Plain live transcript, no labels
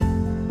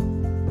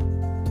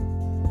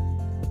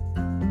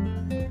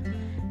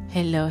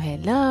Hello,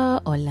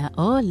 hello, hola,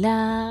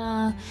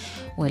 hola.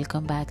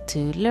 Welcome back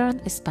to Learn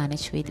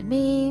Spanish with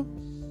me.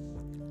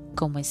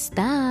 ¿Cómo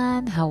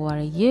están? How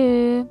are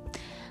you?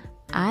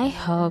 I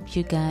hope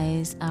you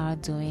guys are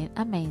doing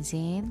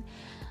amazing.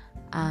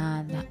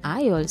 And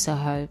I also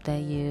hope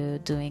that you're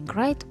doing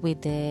great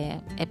with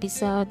the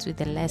episodes, with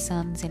the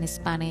lessons in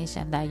Spanish,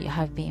 and that you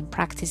have been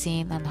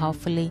practicing. And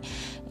hopefully,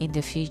 in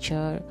the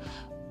future,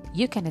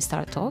 you can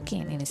start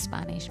talking in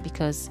Spanish,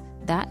 because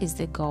that is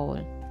the goal.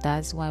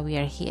 That's why we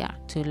are here,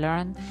 to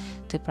learn,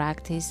 to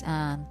practice,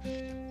 and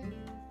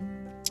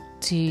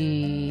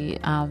to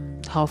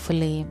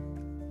hopefully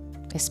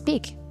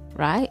speak,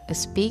 right?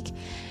 Speak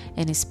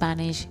in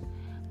Spanish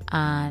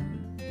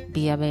and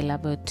be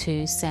available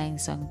to say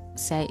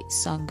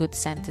some good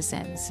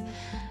sentences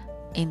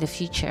in the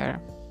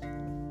future.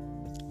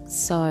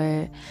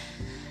 So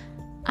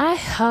I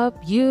hope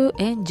you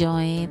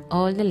enjoying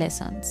all the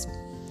lessons.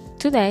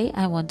 Today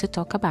I want to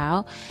talk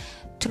about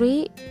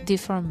 3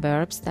 different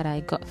verbs that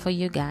I got for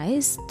you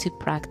guys to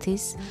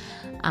practice,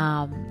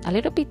 a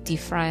little bit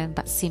different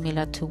but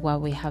similar to what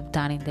we have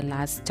done in the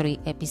last 3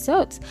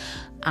 episodes.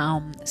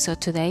 So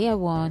today I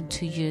want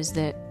to use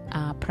the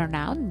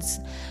pronouns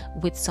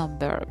with some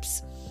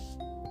verbs.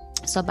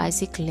 So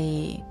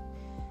basically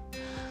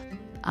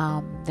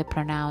the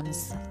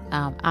pronouns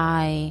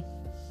I,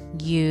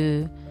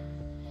 you,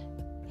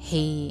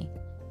 he,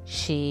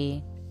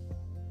 she,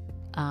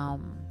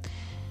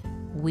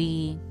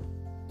 we,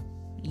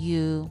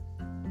 you,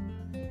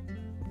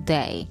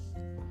 they,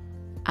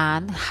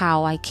 and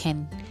how I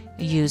can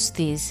use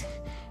this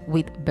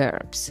with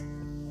verbs.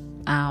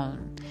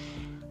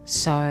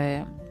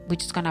 So we're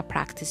just gonna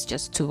practice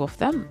just 2 of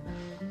them,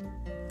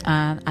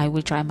 and I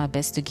will try my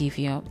best to give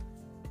you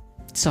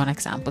some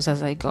examples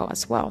as I go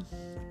as well.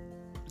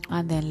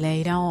 And then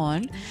later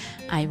on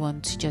I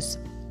want to just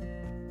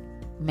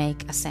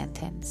make a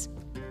sentence,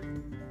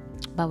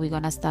 but we're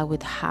gonna start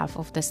with half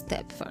of the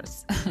step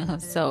first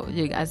so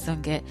you guys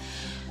don't get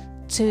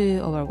too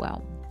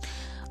overwhelmed.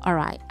 All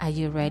right, are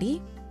you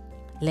ready?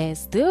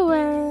 Let's do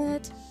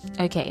it.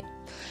 Okay,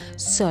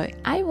 so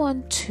I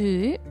want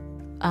to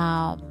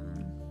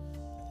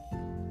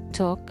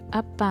talk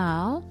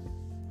about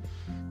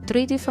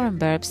 3 different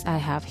verbs I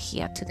have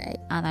here today,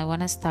 and I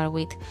want to start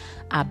with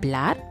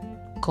hablar,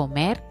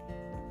 comer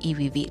y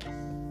vivir.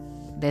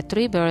 The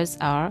 3 verbs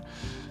are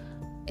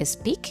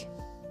speak,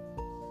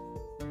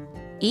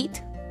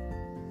 eat,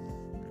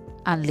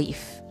 and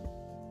live.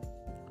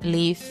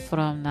 Live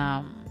from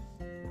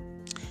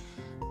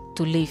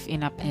to live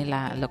in a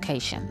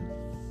location.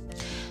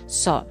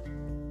 So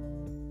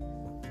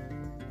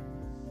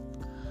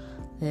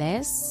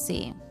let's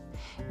see.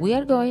 We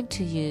are going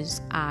to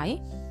use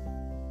I,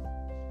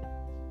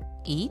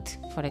 eat.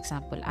 For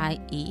example, I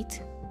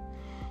eat,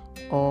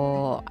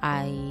 or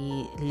I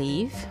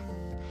live,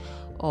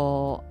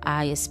 or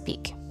I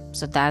speak.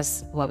 So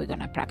that's what we're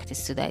gonna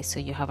practice today, so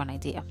you have an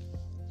idea.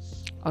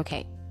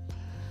 Okay,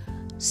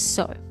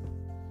 so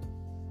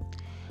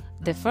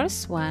the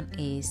first one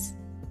is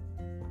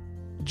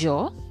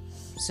yo.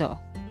 So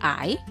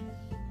I.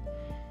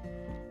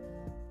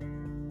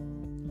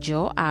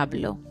 Yo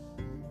hablo.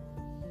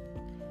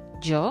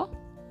 Yo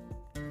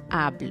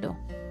hablo.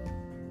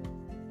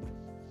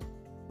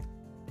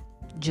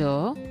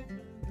 Yo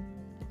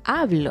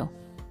hablo.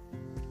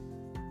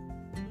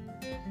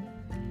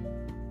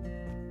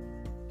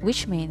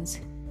 Which means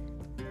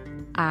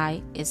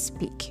I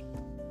speak.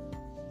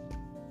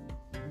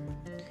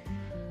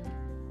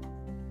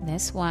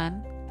 Next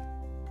one,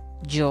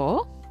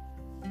 yo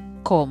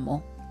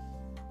como.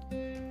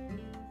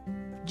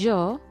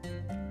 Yo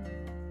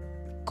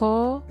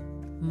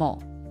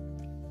como.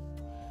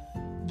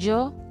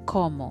 Yo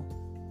como.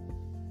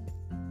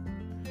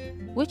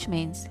 Which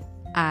means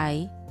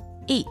I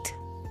eat.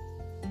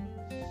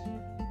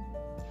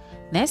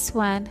 Next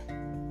one,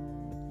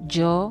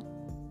 yo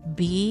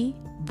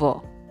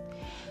vivo.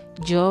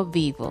 Yo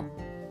vivo.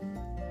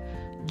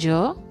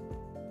 Yo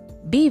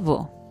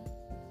vivo.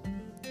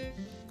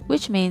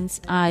 Which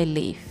means I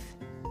live.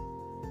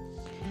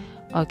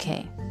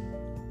 Okay,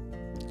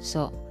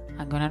 so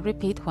I'm gonna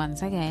repeat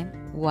once again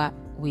what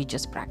we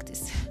just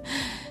practiced.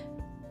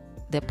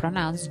 The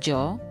pronouns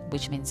yo,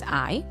 which means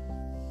I.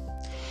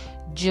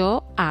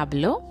 Yo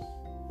hablo,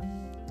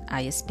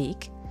 I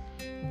speak.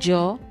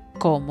 Yo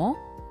como,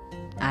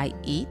 I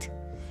eat.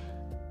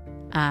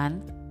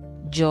 And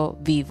yo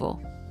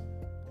vivo,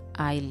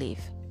 I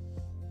live.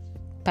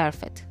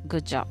 Perfect,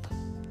 good job.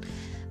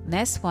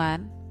 Next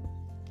one,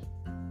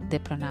 the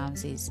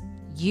pronouns is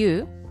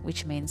you,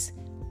 which means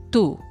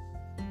tú.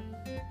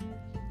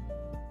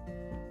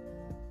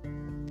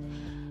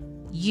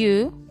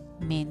 You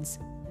means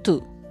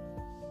tú.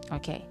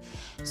 Okay,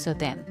 so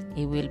then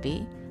it will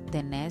be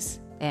the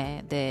next,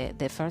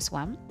 the first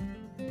one.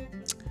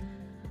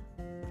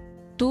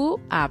 Tú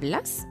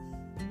hablas.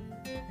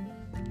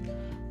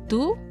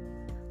 Tú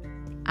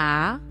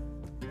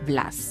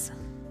hablas.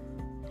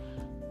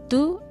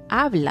 Tú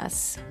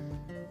hablas.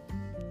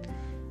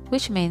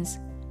 Which means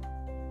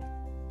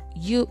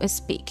you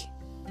speak.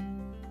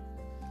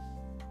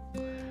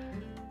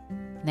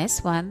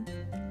 Next one.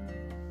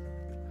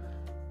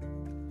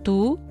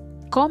 Tú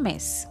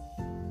comes.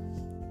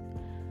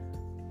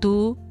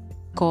 Tú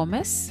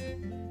comes.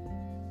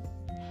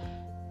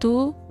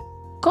 Tú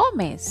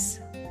comes.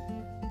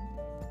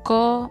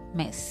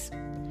 Comes.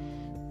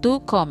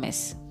 Tú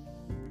comes.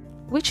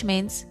 Which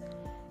means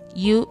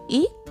you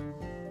eat.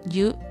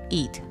 You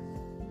eat.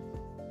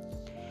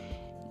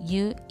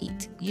 You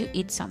eat. You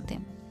eat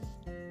something.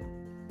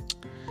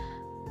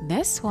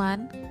 Next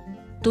one.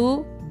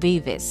 Tú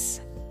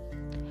vives.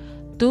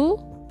 Tú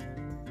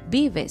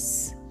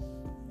vives.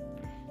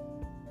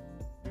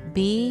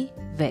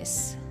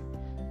 Vives.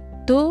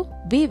 Tú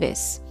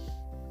vives.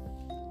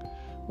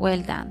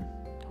 Well done.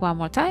 One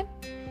more time.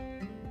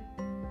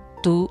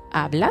 Tú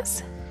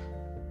hablas.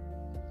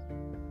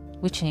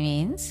 Which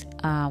means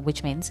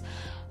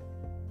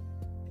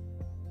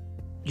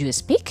you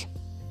speak.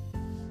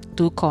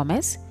 Tú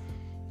comes,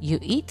 you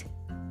eat,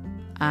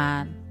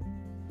 and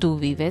tú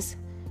vives,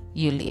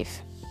 you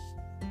live.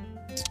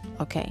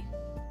 Okay,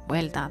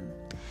 well done.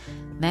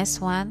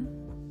 Next one,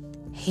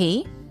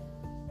 he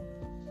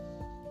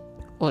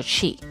or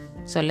she.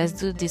 So let's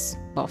do this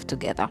both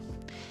together.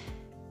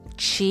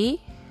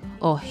 She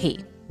or he.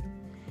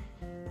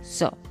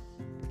 So,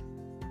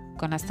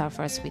 gonna start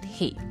first with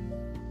he.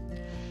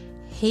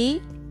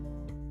 He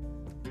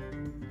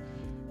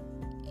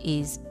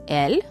is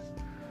él.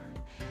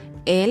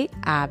 Él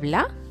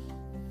habla.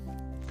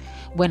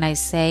 When I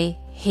say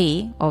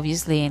he,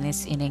 obviously in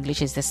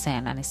English is the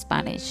same, and in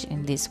Spanish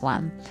in this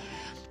one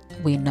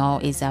we know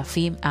is a not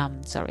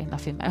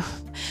female.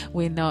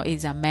 We know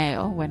is a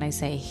male. When I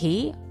say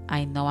he,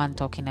 I know I'm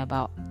talking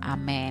about a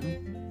man,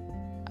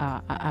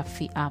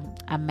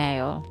 a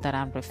male that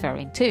I'm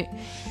referring to.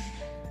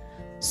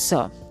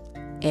 So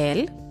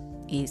él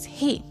is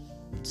he.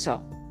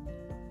 So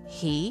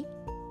he,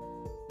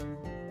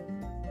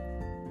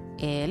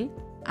 él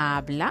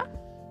habla.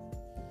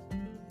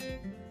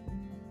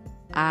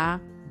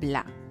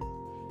 Habla.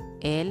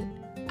 Él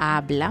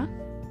habla.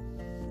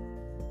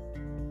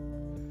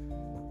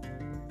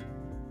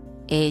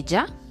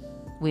 Ella,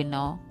 we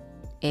know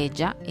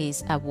ella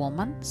is a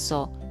woman,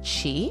 so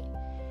she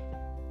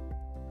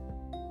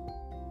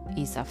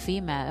is a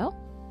female.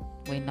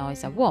 We know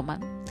it's a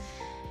woman.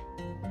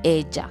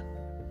 Ella,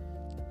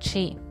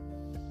 she.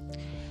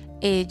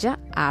 Ella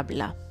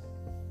habla.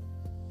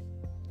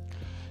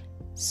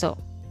 So,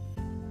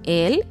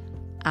 él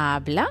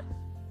habla.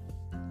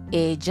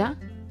 Ella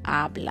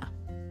habla.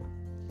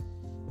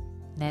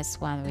 Next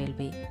one will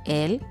be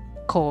él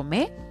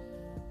come.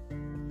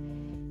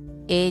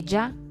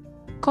 Ella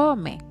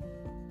come.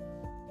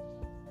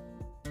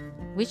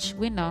 Which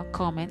we know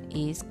comen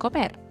is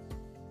comer,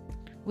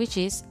 which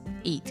is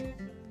eat.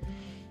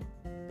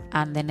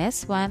 And the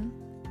next one,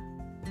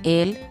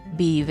 él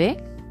vive.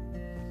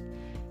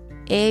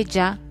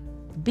 Ella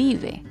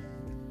vive.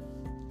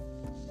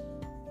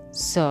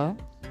 So,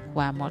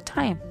 one more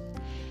time.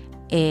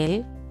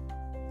 Él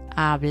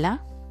habla.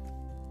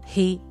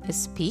 He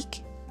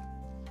speak.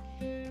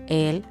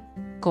 Él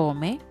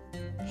come.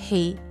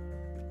 He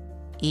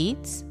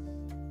eats.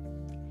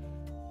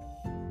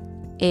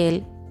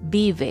 Él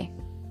vive.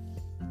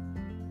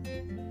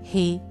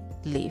 He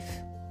live.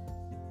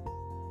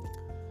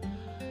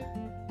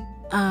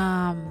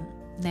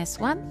 Next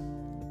one.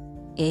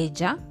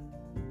 Ella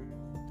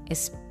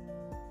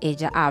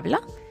habla.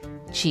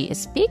 She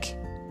speak.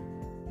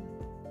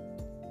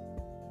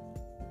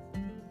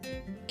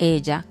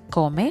 Ella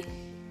come.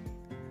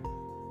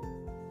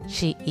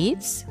 She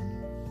eats.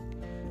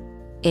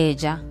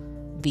 Ella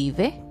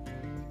vive.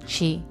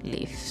 She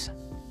lives.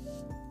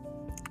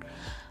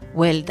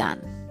 Well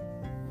done.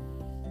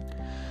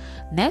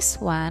 Next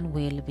one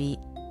will be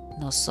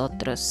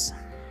nosotros.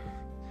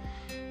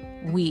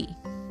 We.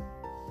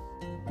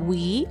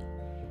 We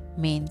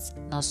means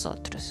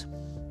nosotros.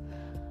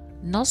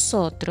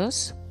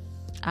 Nosotros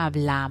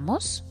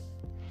hablamos.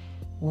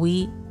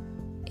 We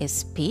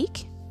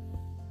speak.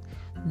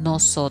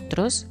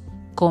 Nosotros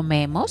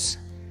comemos.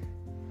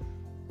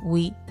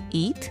 We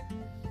eat.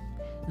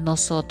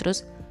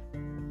 Nosotros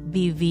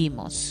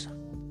vivimos.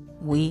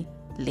 We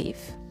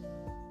live.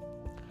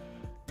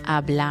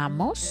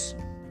 Hablamos.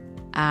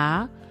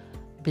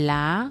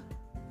 Hablamos.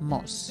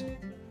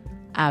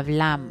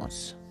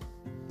 Hablamos.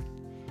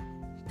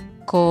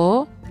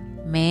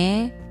 Comemos.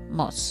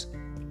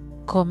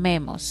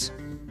 Comemos.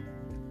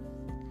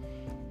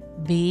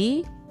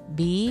 Vivimos.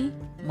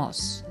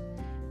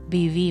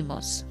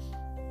 Vivimos.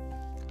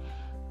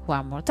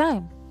 One more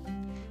time.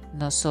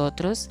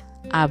 Nosotros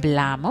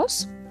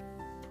hablamos.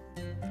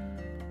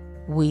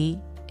 We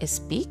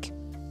speak.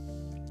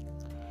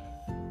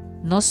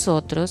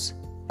 Nosotros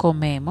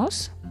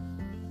comemos,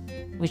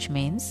 which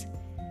means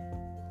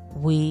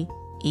we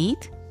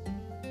eat.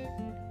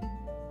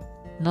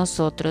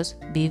 Nosotros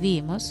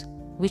vivimos,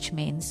 which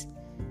means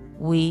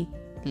we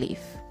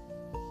live.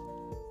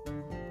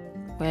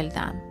 Well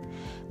done.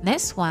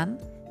 Next one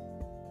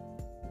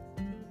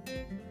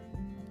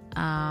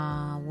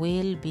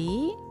will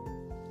be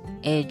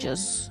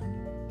ellos.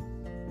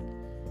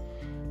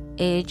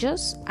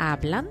 Ellos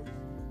hablan.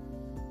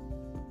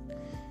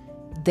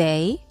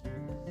 They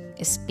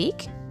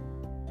speak.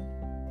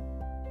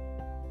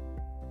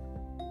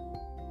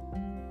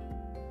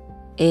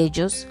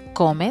 Ellos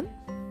comen.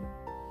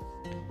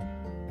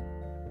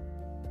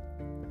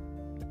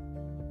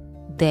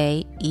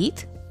 They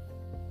eat.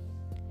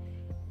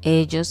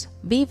 Ellos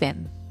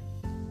viven.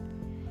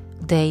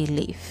 They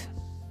live.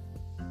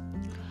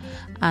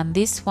 And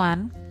this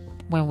one,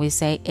 when we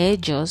say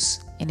ellos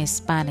in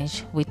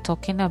Spanish, we're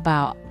talking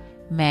about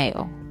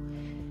male.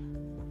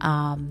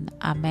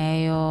 A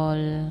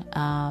male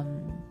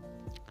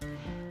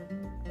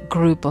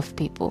group of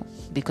people,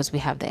 because we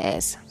have the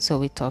S. So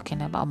we're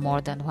talking about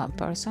more than one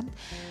person.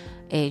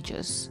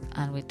 Ellos.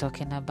 And we're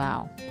talking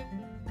about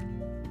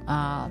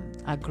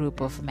a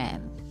group of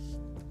men,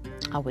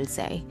 I will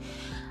say.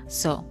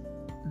 So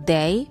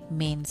they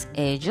means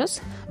ellos,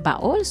 but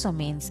also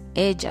means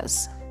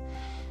ellas.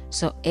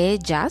 So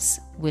ellas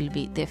will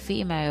be the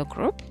female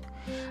group,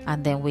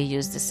 and then we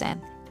use the same.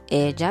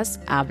 Ellas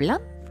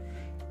hablan,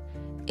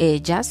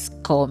 ellas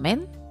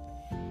comen,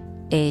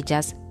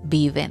 ellas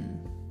viven.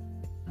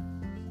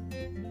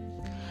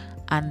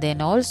 And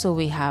then also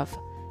we have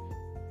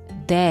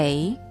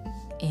they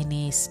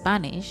in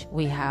Spanish.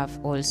 We have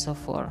also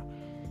for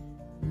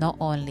not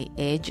only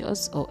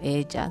ellos or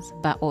ellas,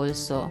 but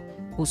also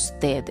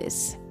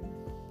ustedes.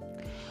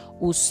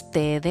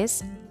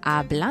 Ustedes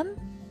hablan,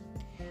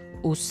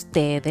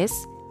 ustedes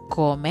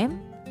comen,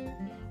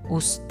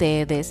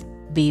 ustedes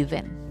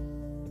viven.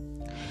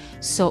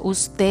 So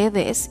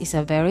ustedes is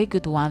a very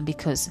good one,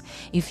 because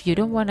if you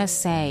don't want to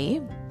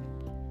say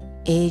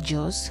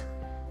ellos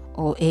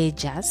or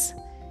ellas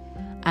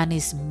and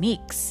it's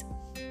mixed,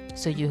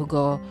 so you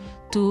go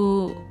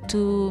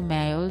two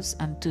males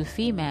and two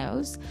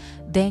females,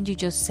 then you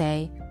just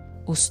say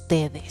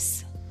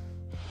ustedes.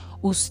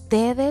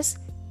 Ustedes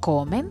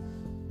comen,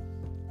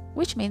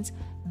 which means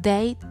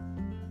they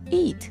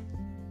eat.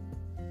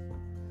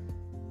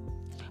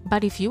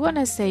 But if you want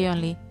to say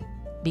only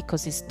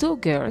because it's two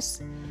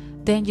girls,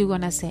 then you're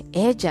going to say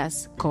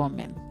ellas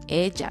comen,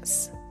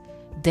 ellas,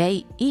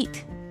 they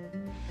eat.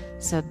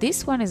 So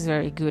this one is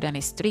very good, and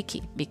it's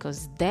tricky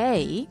because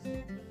they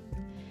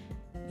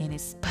in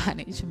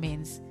Spanish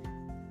means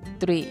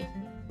three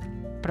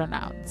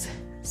pronouns.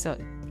 So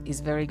it's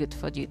very good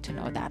for you to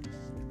know that.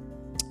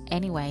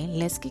 Anyway,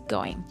 let's keep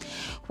going.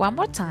 One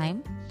more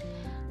time.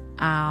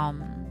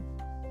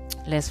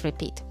 Let's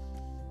repeat.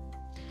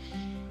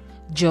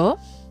 Yo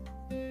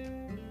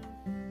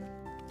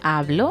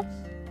hablo,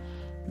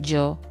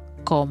 yo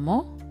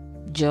como,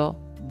 yo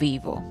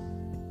vivo.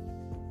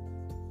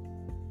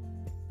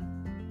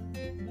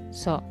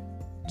 So,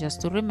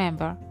 just to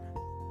remember,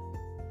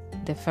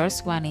 the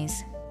first one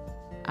is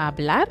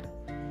hablar,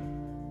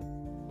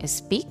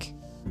 speak.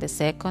 The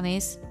second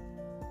is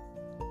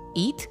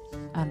eat,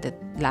 and the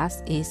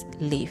last is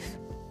live.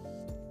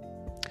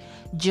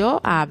 Yo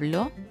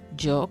hablo,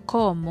 yo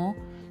como,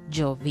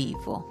 yo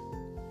vivo.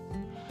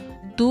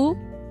 Tú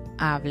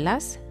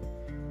hablas,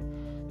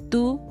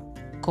 tú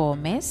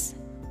comes,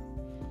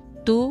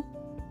 tú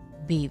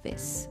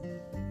vives.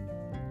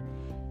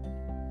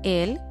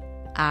 Él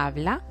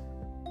habla,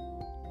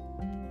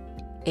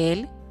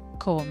 él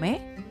come,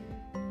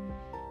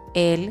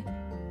 él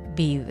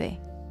vive.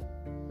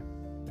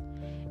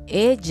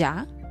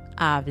 Ella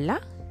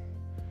habla,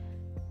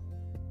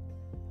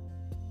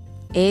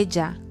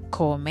 ella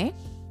come,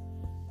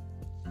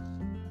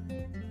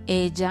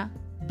 ella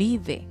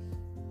vive.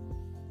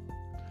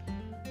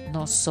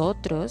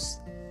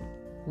 Nosotros,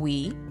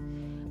 we,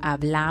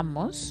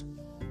 hablamos.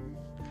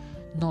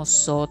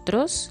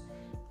 Nosotros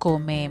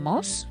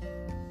comemos.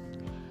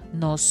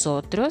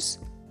 Nosotros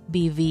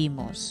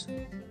vivimos.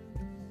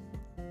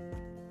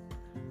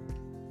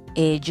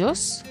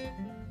 Ellos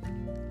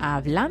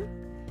hablan,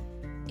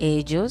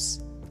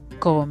 ellos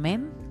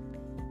comen,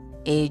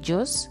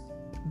 ellos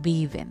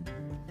viven.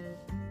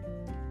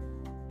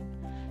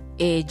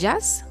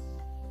 Ellas,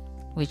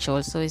 which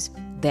also is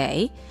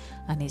they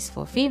and is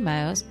for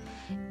females,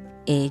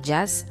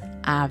 ellas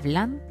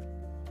hablan,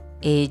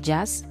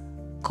 ellas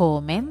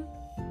comen,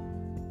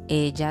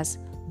 ellas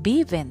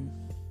viven.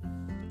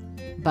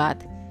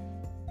 But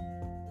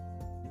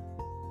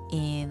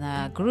in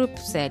a group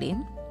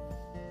setting,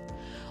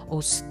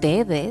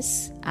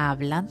 ustedes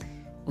hablan,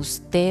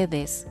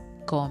 ustedes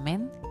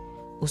comen,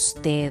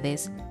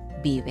 ustedes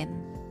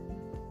viven.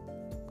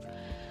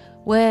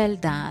 Well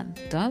done.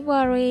 Don't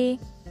worry.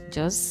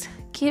 Just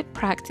keep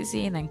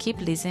practicing and keep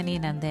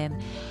listening, and then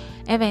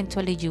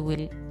eventually you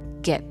will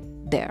get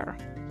there.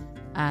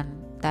 And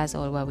that's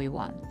all what we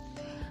want.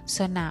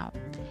 So now,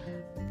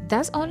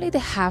 that's only the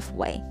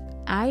halfway.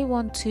 I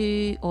want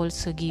to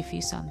also give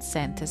you some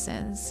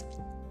sentences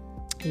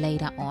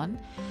later on,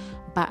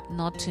 but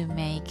not to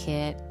make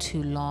it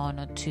too long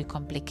or too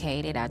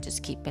complicated. I'll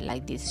just keep it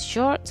like this,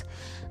 short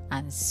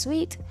and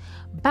sweet.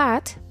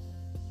 But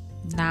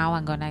now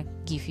I'm gonna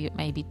give you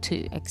maybe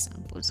 2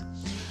 examples.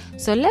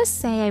 So let's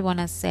say I want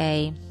to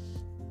say,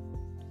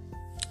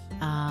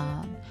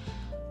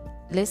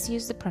 let's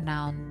use the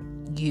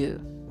pronoun you.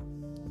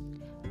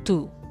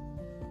 Tú.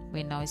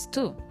 We know it's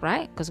tú,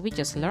 right? Because we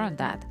just learned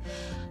that.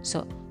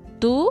 So,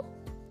 tú,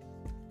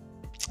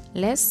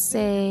 let's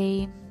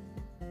say,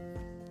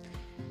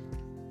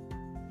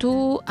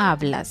 tú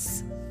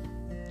hablas.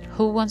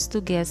 Who wants to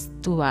guess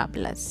tú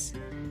hablas?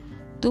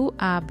 Tú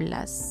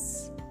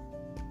hablas.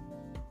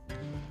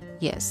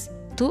 Yes,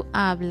 tú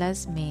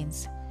hablas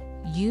means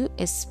you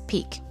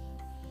speak.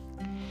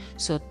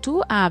 So,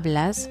 tú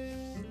hablas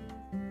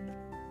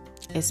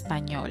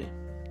español.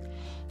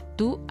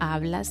 Tú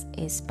hablas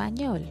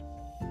español.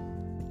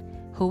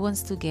 Who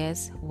wants to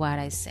guess what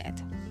I said?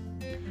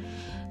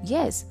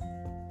 Yes,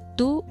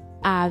 tú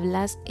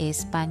hablas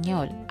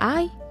español.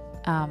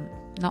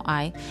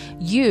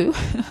 You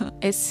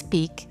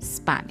speak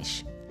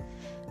Spanish.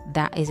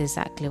 That is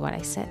exactly what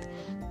I said.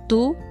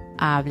 Tú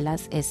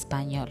hablas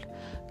español.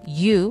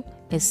 You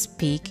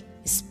speak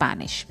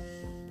Spanish.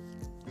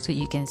 So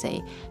you can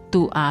say,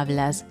 tú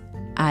hablas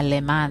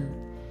alemán.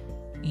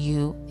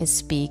 You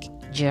speak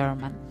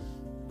German.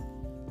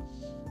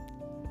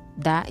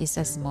 That is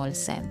a small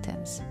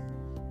sentence.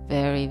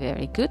 Very,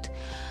 very good.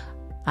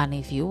 And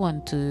if you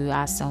want to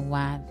ask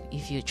someone,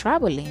 if you're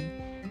traveling,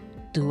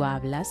 ¿tú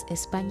hablas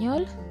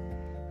español?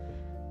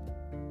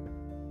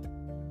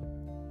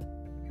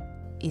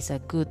 Is a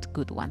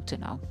good one to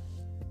know.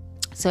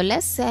 So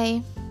let's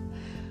say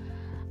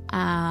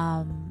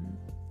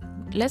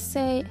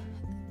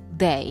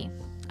they,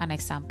 an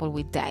example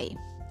with they.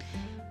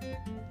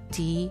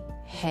 T-H-E-Y,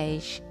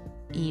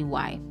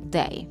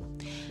 they.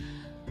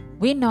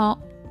 We know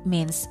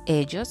means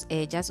ellos,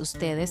 ellas,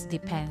 ustedes,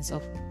 depends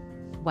of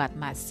what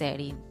my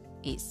setting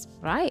is,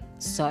 right?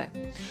 So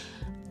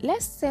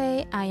let's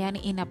say I am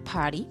in a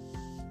party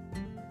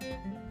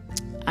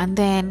and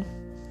then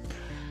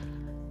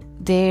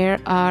there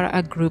are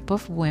a group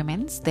of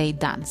women, they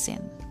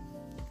dancing.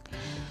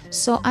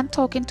 So I'm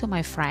talking to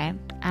my friend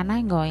and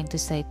I'm going to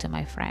say to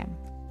my friend,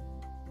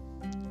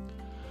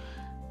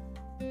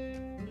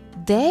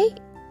 they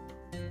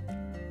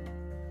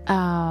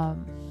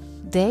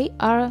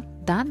are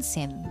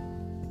dancing.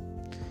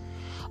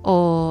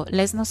 Or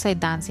let's not say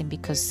dancing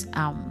because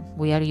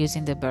we are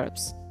using the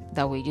verbs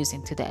that we're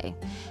using today.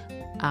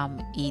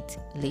 Eat,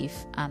 live,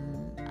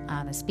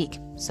 and speak.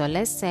 So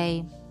let's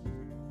say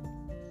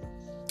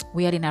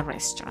we are in a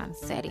restaurant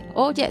setting.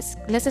 Oh yes,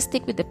 let's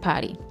stick with the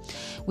party.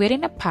 We're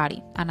in a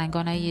party and I'm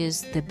gonna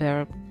use the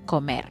verb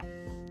comer,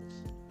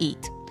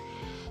 eat.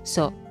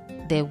 So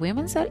the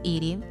women are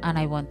eating and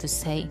I want to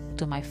say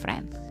to my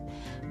friend,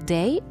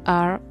 they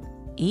are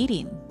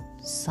eating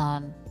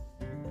some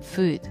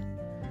food.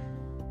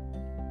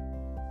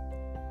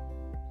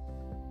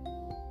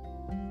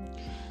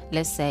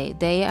 Let's say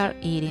they are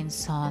eating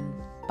some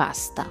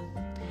pasta.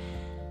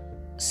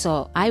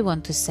 So I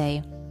want to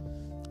say,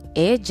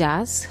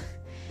 ellas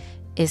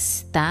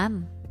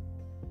están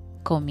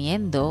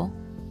comiendo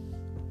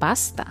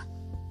pasta.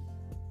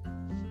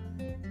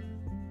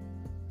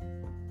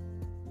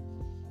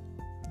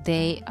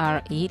 They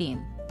are eating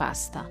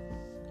pasta.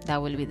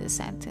 That will be the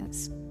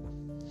sentence.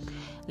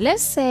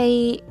 Let's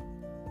say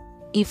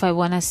if I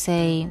want to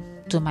say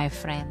to my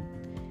friend,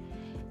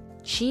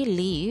 she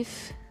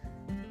lives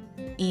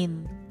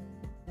in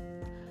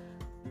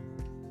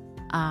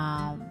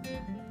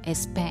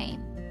Spain,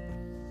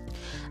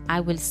 I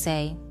will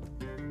say,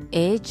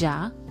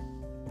 ella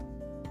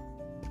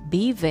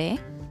vive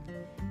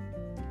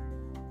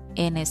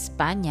en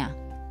España.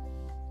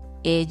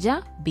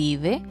 Ella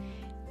vive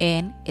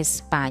en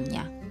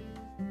España.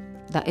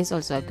 That is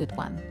also a good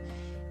one.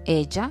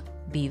 Ella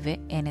vive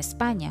en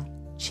España.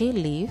 She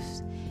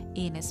lives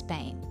in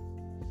Spain.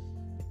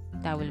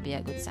 That will be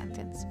a good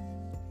sentence.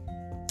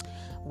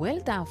 Well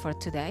done for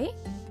today,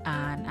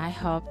 and I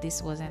hope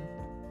this wasn't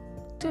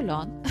too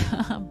long,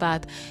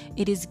 but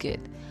it is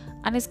good.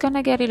 And it's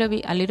gonna get a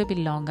little bit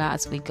longer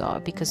as we go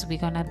because we're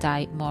gonna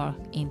dive more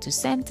into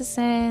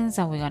sentences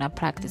and we're gonna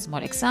practice more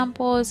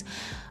examples.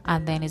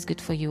 And then it's good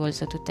for you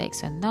also to take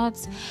some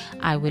notes.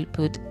 I will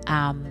put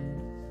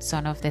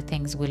some of the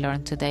things we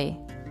learned today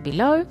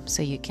below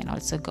so you can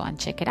also go and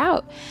check it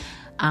out,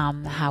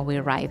 how we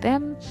write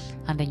them,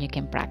 and then you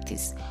can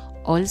practice.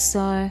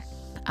 Also,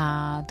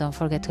 don't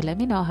forget to let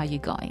me know how you're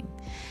going.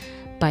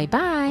 Bye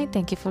bye.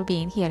 Thank you for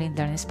being here in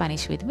Learn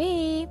Spanish with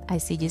me. I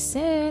see you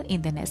soon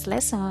in the next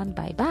lesson.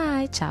 Bye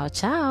bye. Ciao,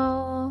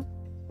 ciao.